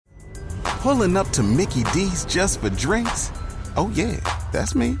Pulling up to Mickey D's just for drinks? Oh yeah,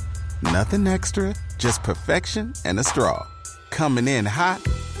 that's me. Nothing extra, just perfection and a straw. Coming in hot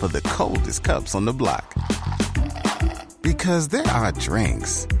for the coldest cups on the block. Because there are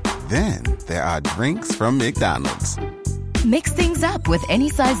drinks. Then there are drinks from McDonald's. Mix things up with any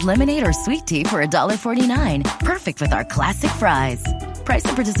size lemonade or sweet tea for $1.49. Perfect with our classic fries. Price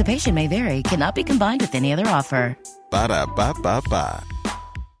and participation may vary. Cannot be combined with any other offer. Ba-da-ba-ba-ba.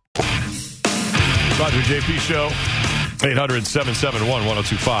 Roger JP Show.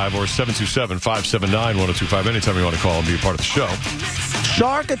 800-771-1025 or 727-579-1025. Anytime you want to call and be a part of the show.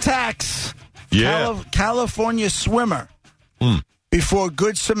 Shark attacks. Yeah. California swimmer. Before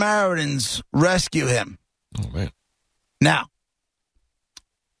Good Samaritans rescue him. Oh, man. Now,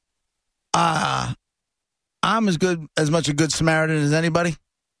 I'm as much a Good Samaritan as anybody.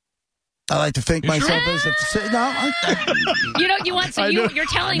 I like to think myself as you're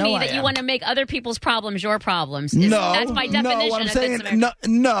telling me that you want to make other people's problems your problems. That's by definition. No, what I'm saying,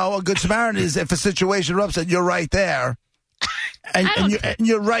 a Good Samaritan is if a situation erupts and you're right there. And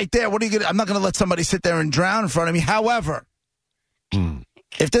you're right there. What are you going to? I'm not going to let somebody sit there and drown in front of me. However,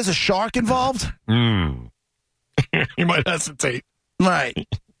 if there's a shark involved, you might hesitate. Right.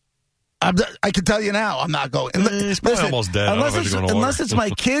 I can tell you now, I'm not going. He's probably almost dead. Unless it's my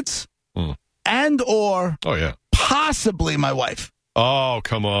kids and or possibly my wife. Oh,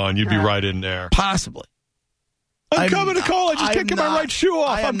 come on. You'd be right in there. Possibly. I'm coming to call. I just can't get my right shoe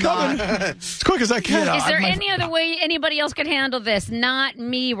off. I'm coming as quick as I can. Is there any other way anybody else could handle this? Not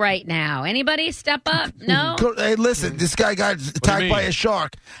me right now. Anybody step up? No? Hey, listen, this guy got attacked by a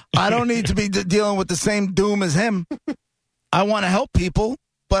shark. I don't need to be dealing with the same doom as him. I want to help people,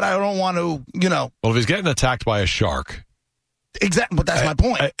 but I don't want to, Well, if he's getting attacked by a shark. Exactly, but that's my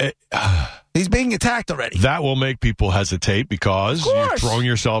point. He's being attacked already. That will make people hesitate because you're throwing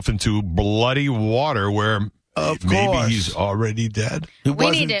yourself into bloody water where... maybe he's already dead.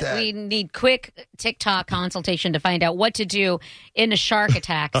 We need quick TikTok consultation to find out what to do in a shark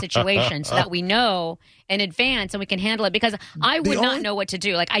attack situation so that we know in advance and we can handle it. Because I would not know what to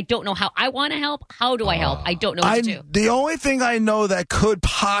do. Like, I don't know how. I want to help. How do I help? I don't know what to do. The only thing I know that could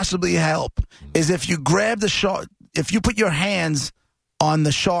possibly help is if you grab the shark, if you put your hands on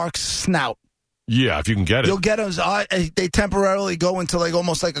the shark's snout. Yeah, if you can get it. You'll get them. They temporarily go into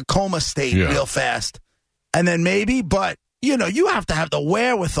almost like a coma state real fast. And then maybe, but, you have to have the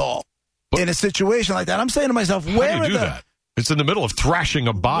wherewithal in a situation like that. I'm saying to myself, how do you do that? It's in the middle of thrashing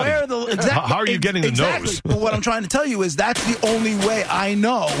a body. How are you getting the nose? But what I'm trying to tell you is that's the only way I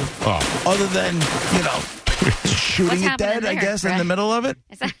know, other than, shooting it dead, I guess, in the middle of it.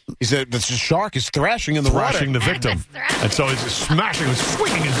 He said the shark is thrashing in the water. Thrashing the victim. And so he's smashing,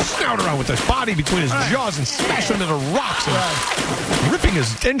 swinging his snout around with his body between his jaws and smashing him into rocks and ripping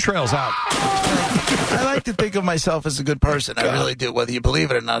his entrails out. I like to think of myself as a good person. I really do. Whether you believe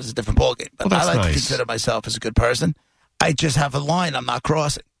it or not is a different ballgame. But I like to consider myself as a good person. I just have a line I'm not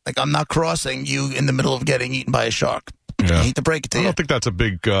crossing. Like, I'm not crossing you in the middle of getting eaten by a shark. Yeah. I hate to break it to you. I don't think that's a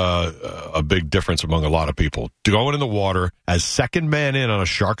big difference among a lot of people. Going in the water as second man in on a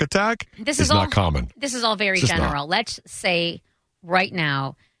shark attack is not common. This is all very general. Let's say right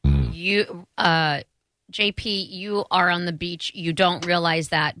now, you, JP, you are on the beach. You don't realize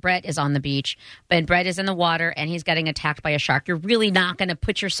that Brett is on the beach, but Brett is in the water and he's getting attacked by a shark. You're really not going to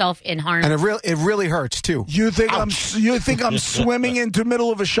put yourself in harm. And it really hurts too. You think I'm swimming into the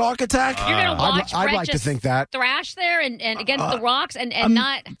middle of a shark attack? You're going to watch Brett I'd like to think that. Thrash there and against the rocks and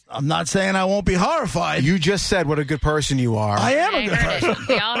not. I'm not saying I won't be horrified. You just said what a good person you are. I am a good person.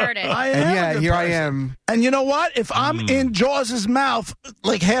 We all heard it. I am. And here I am. And you know what? If I'm in Jaws' mouth,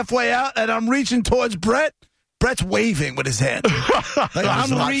 like halfway out, and I'm reaching towards Brett's waving with his hand.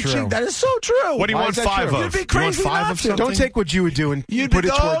 I'm reaching. True. That is so true. What do you want 5 of? You'd be crazy not to. Don't take what you would do and put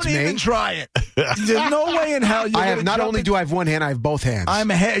it towards me. Don't even try it. There's no way in hell you're Not only do I have one hand, I have both hands.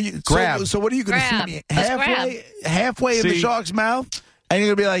 Grab. So what are you going to see me halfway in the shark's mouth? And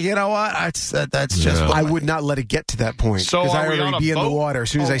you're going to be like, you know what? That's just what I would not let it get to that point. Because I already be in the water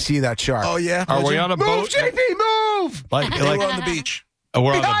as soon as I see that shark. Oh, yeah? Are we on a boat? Move, JP, move! Like we're on the beach.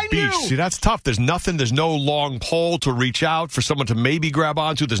 We're on the beach. See, that's tough. There's no long pole to reach out for someone to maybe grab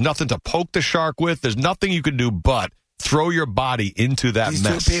onto. There's nothing to poke the shark with. There's nothing you can do but throw your body into that mess.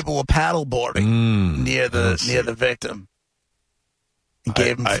 These 2 people were paddleboarding near the victim.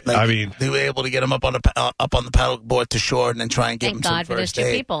 They were able to get him up on the paddleboard to shore and then try and give him some first aid. Thank God for those 2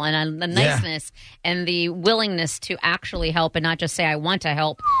 people and the niceness and the willingness to actually help and not just say, I want to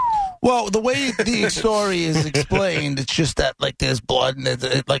help. Well, the way the story is explained, it's just that there's blood and it's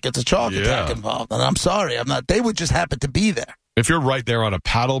a shark attack involved. And I'm sorry, I'm not. They would just happen to be there. If you're right there on a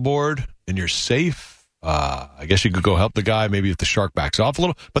paddleboard, and you're safe, I guess you could go help the guy. Maybe if the shark backs off a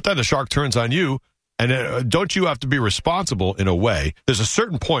little, but then the shark turns on you. And don't you have to be responsible in a way? There's a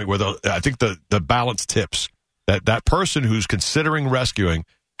certain point where I think the balance tips. That person who's considering rescuing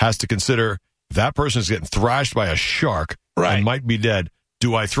has to consider that person is getting thrashed by a shark and might be dead.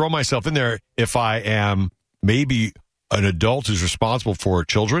 Do I throw myself in there if I am maybe an adult who's responsible for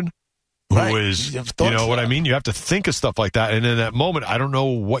children? Who is, you know what I mean? You have to think of stuff like that. And in that moment, I don't know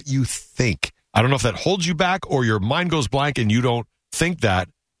what you think. I don't know if that holds you back or your mind goes blank and you don't think that.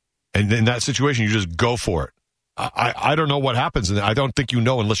 And in that situation, you just go for it. I don't know what happens, and I don't think you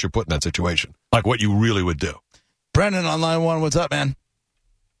know unless you're put in that situation, like what you really would do. Brendan on line 1, what's up, man?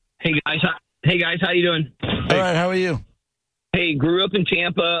 Hey guys, how you doing? All right, how are you? Hey, grew up in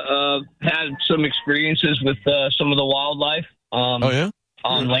Tampa. Had some experiences with some of the wildlife. On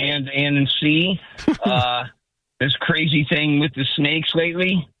land and in sea. This crazy thing with the snakes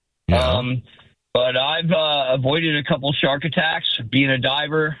lately. Yeah. But I've avoided a couple shark attacks being a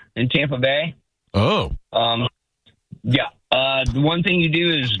diver in Tampa Bay. Oh. Yeah. The one thing you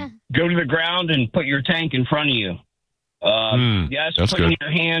do is go to the ground and put your tank in front of you. Yes, putting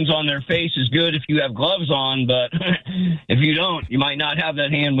your hands on their face is good if you have gloves on, but if you don't, you might not have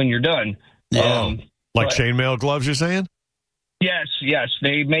that hand when you're done. Yeah. Like chainmail gloves, you're saying? Yes.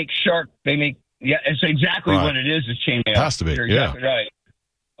 They make it's exactly what it is chainmail. It has to be. You're exactly right.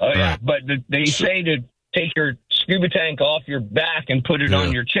 Yeah, but they say to take your scuba tank off your back and put it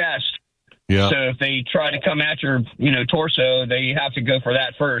on your chest. Yeah. So if they try to come at your, torso, they have to go for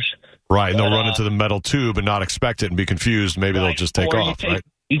that first. Right, and they'll run into the metal tube and not expect it and be confused. Maybe they'll just take off, right?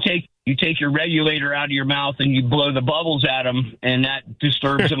 You take your regulator out of your mouth and you blow the bubbles at them, and that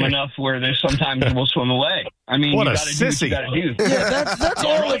disturbs them enough where they sometimes will swim away. I mean, what you a got to do what you got to do. Yeah, that's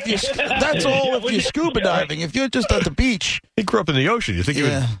all. If you're scuba diving, if you're just at the beach, he grew up in the ocean. You think he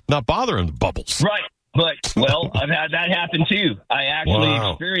would not bother him? The bubbles, right? But I've had that happen too. I actually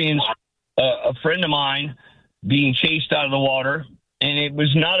experienced a friend of mine being chased out of the water, and it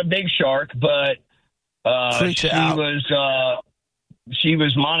was not a big shark, but she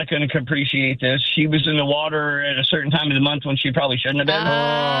was, Monica can appreciate this. She was in the water at a certain time of the month when she probably shouldn't have been.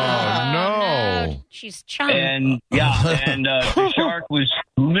 Oh, no. She's chummy. And the shark was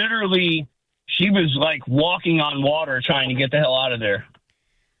literally, she was like walking on water trying to get the hell out of there.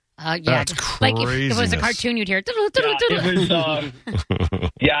 That's crazy. Like if it was a cartoon, you'd hear. It was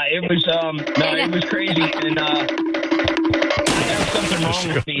crazy. And there's something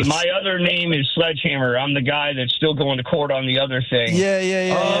wrong with me. My other name is Sledgehammer. I'm the guy that's still going to court on the other thing.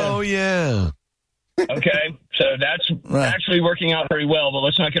 Yeah. Oh, yeah. Okay, so that's actually working out very well, but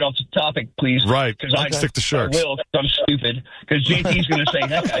let's not get off the topic, please. Right, because I stick to sharks. I will, because I'm stupid, because JP's going to say,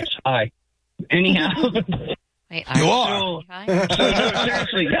 that guy's high. Anyhow. Wait, you are. No,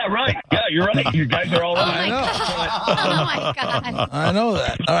 seriously. Yeah, right. Yeah, you're right. You guys are all right. Oh, my God. I know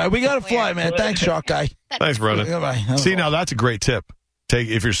that. All right, we got to fly, man. Thanks, Shark Guy. Thanks, Brendan. Goodbye. See, now that's a great tip.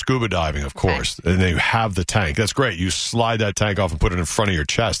 If you're scuba diving, of course, and you have the tank. That's great. You slide that tank off and put it in front of your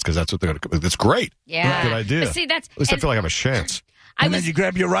chest because that's what they're going to. That's great. Yeah, good idea. But see, at least I feel like I have a chance. Then you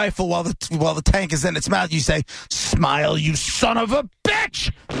grab your rifle while the tank is in its mouth. You say, "Smile, you son of a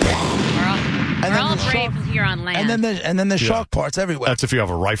bitch!" We're all brave here on land. And then the shark parts everywhere. That's if you have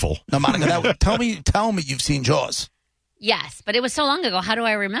a rifle. No, Monica, tell me you've seen Jaws. Yes, but it was so long ago. How do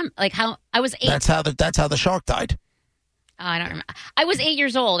I remember? Like how I was 8. That's how the shark died. Oh, I don't remember. I was 8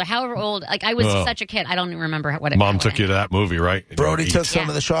 years old, or however old. Like I was such a kid. I don't even remember what it. Mom took you to that movie, right? Brody took some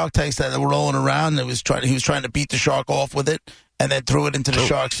of the shark tanks that were rolling around. He was trying to beat the shark off with it, and then threw it into the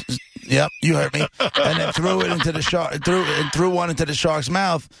shark's. Yep, you heard me. And then threw it into the shark. Threw one into the shark's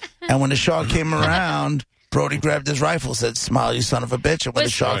mouth. And when the shark came around, Brody grabbed his rifle, said, "Smile, you son of a bitch." And when the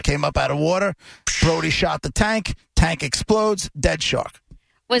shark came up out of water, Brody shot the tank. Tank explodes. Dead shark.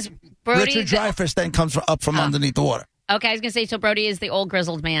 Was Brody Richard Dreyfuss then comes up from underneath the water. Okay, I was going to say, so Brody is the old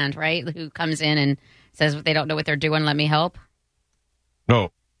grizzled man, right? Who comes in and says they don't know what they're doing, let me help?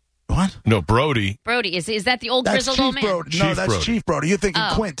 No. What? No, Brody. Brody, is that the old that's grizzled Chief old man? Brody. No, that's Brody. Chief Brody. You're thinking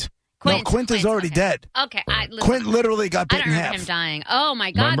Quint. Quint is already dead. Okay. Quint literally got bitten in half. I don't remember him dying. Oh,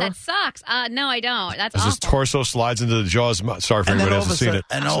 my God, Remember? that sucks. No, I don't. That's As awful. his torso slides into the jaws. Sorry for anybody who hasn't seen it.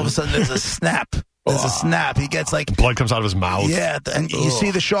 And all of a sudden there's a snap. There's a snap. He gets like... blood comes out of his mouth. Yeah, and you see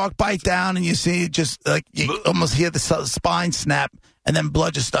the shark bite down, and you see just like... You almost hear the spine snap, and then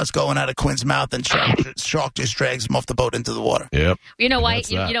blood just starts going out of Quinn's mouth, and Shark just drags him off the boat into the water. Yep. You know why?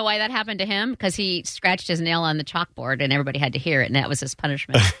 You know why that happened to him? Because he scratched his nail on the chalkboard, and everybody had to hear it, and that was his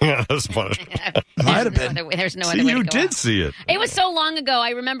punishment. Yeah, that was punishment. Might have been. There's no other way to go. You did see it. It was so long ago.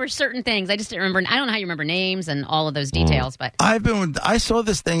 I remember certain things. I just didn't remember. I don't know how you remember names and all of those details, but I saw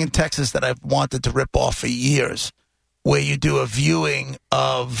this thing in Texas that I've wanted to rip off for years, where you do a viewing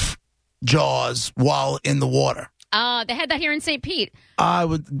of Jaws while in the water. They had that here in St. Pete. I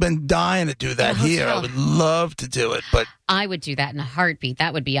would been dying to do that here. I would love to do it, but I would do that in a heartbeat.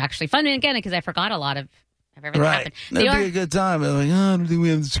 That would be actually fun. And again, because I forgot a lot of everything that happened. That'd be a good time. I'm like, I don't think we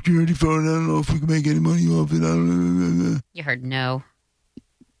have the security phone. I don't know if we can make any money off it. You heard no.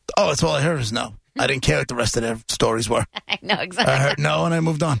 Oh, that's all I heard is no. I didn't care what the rest of their stories were. I know, exactly. I heard no, and I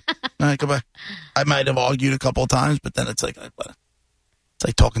moved on. All right, goodbye. I might have argued a couple of times, but then it's like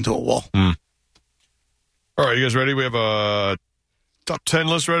talking to a wall. All right, you guys ready? We have a top 10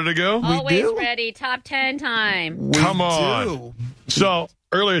 list ready to go? Always ready. Top 10 time. Come on. So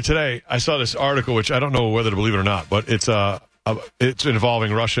earlier today, I saw this article, which I don't know whether to believe it or not, but it's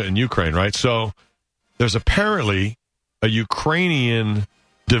involving Russia and Ukraine, right? So there's apparently a Ukrainian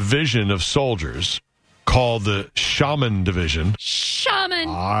division of soldiers called the Shaman Division. Shaman.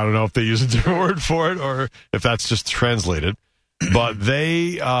 I don't know if they use a different word for it or if that's just translated, but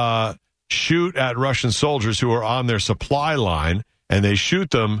they shoot at Russian soldiers who are on their supply line, and they shoot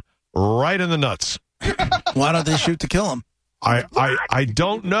them right in the nuts. Why don't they shoot to kill them? I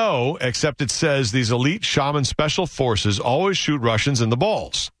don't know, except it says these elite Shaman special forces always shoot Russians in the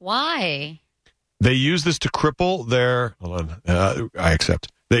balls. Why? They use this to cripple their... Hold on. I accept.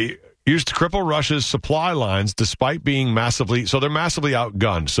 They use to cripple Russia's supply lines despite being massively... So they're massively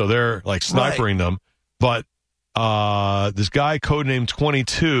outgunned. So they're like snipering them. But this guy, codenamed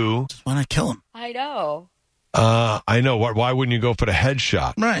 22... Just want to kill him. I know. I know. Why wouldn't you go for the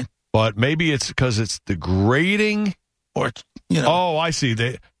headshot? Right. But maybe it's because it's degrading. Or, you know. Oh, I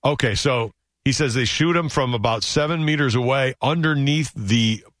see. Okay, so he says they shoot him from about 7 meters away underneath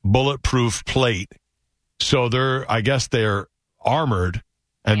the bulletproof plate. So I guess they're armored,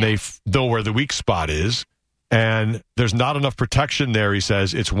 and they know where the weak spot is. And there's not enough protection there, he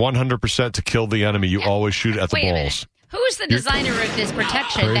says. It's 100% to kill the enemy. You always shoot at the balls. Who's the designer of this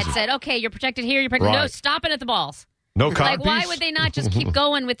protection that said, okay, you're protected here, you're protected... No, stop it at the balls. No codpiece. Like, why would they not just keep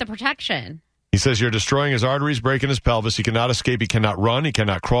going with the protection? He says you're destroying his arteries, breaking his pelvis. He cannot escape. He cannot run. He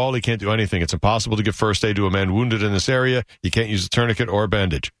cannot crawl. He can't do anything. It's impossible to give first aid to a man wounded in this area. You can't use a tourniquet or a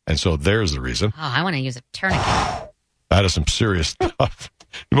bandage. And so there's the reason. Oh, I want to use a tourniquet. That is some serious stuff.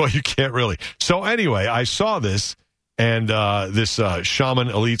 Well, you can't really. So anyway, I saw this, and this Shaman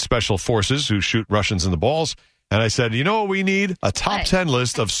Elite Special Forces who shoot Russians in the balls. And I said, you know what we need? A top 10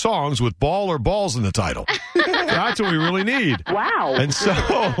 list of songs with ball or balls in the title. That's what we really need. Wow. And so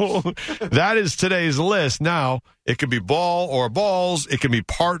that is today's list. Now, it could be ball or balls. It can be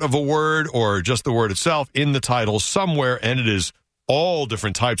part of a word or just the word itself in the title somewhere. And it is all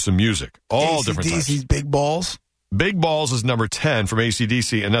different types of music. All different types. AC/DC's Big Balls? Big Balls is number 10 from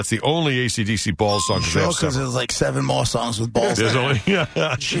AC/DC, and that's the only AC/DC balls song. Sure, because there's like 7 more songs with balls. There's only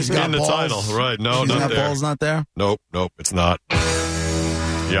She's in got the balls. title, right? No, She's not got there. balls not there. Nope, it's not.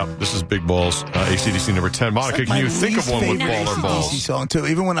 Yep, this is Big Balls. AC/DC number 10. Monica, can you think of one with ball or balls? AC/DC song too.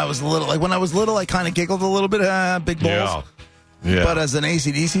 Even when I was little, I kind of giggled a little bit. Big Balls. Yeah. But as an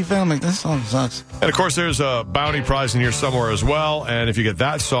AC/DC fan, I'm like, this song sucks. And, of course, there's a bounty prize in here somewhere as well. And if you get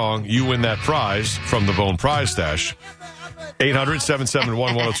that song, you win that prize from the Bone Prize Stash.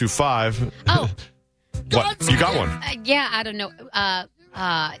 800-771-1025. Oh. What? You got one? Yeah, I don't know.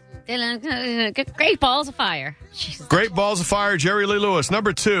 Great Balls of Fire. Jesus. Great Balls of Fire, Jerry Lee Lewis.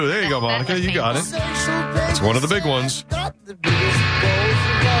 Number 2. There you go, Monica. You got it. It's one of the big ones.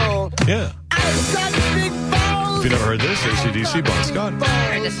 Yeah. If you never heard this, AC/DC, Bon Scott. I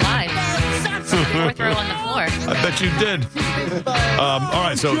heard this live. 4th row on the floor. I bet you did. All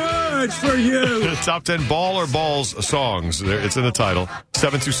right, so Good for you. top 10 ball or balls songs. It's in the title.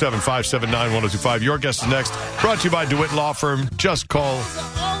 727-579-1025. Your guest is next. Brought to you by DeWitt Law Firm. Just call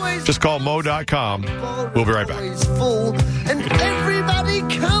Mo.com. We'll be right back. Full, and everybody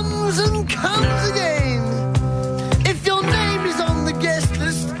comes and comes again. If your name is on the guest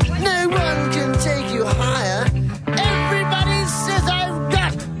list, no one can take you higher. Everybody says I've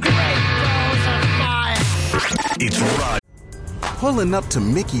got great balls of fire. It's right. Pulling up to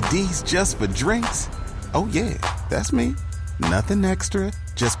Mickey D's just for drinks? Oh yeah, that's me. Nothing extra,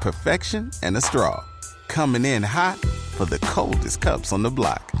 just perfection and a straw. Coming in hot for the coldest cups on the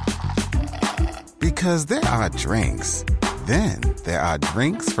block. Because there are drinks. Then there are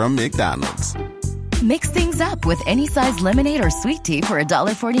drinks from McDonald's. Mix things up with any size lemonade or sweet tea for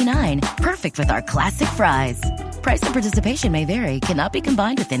 $1.49. Perfect with our classic fries. Price and participation may vary. Cannot be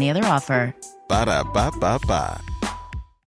combined with any other offer. Ba-da-ba-ba-ba.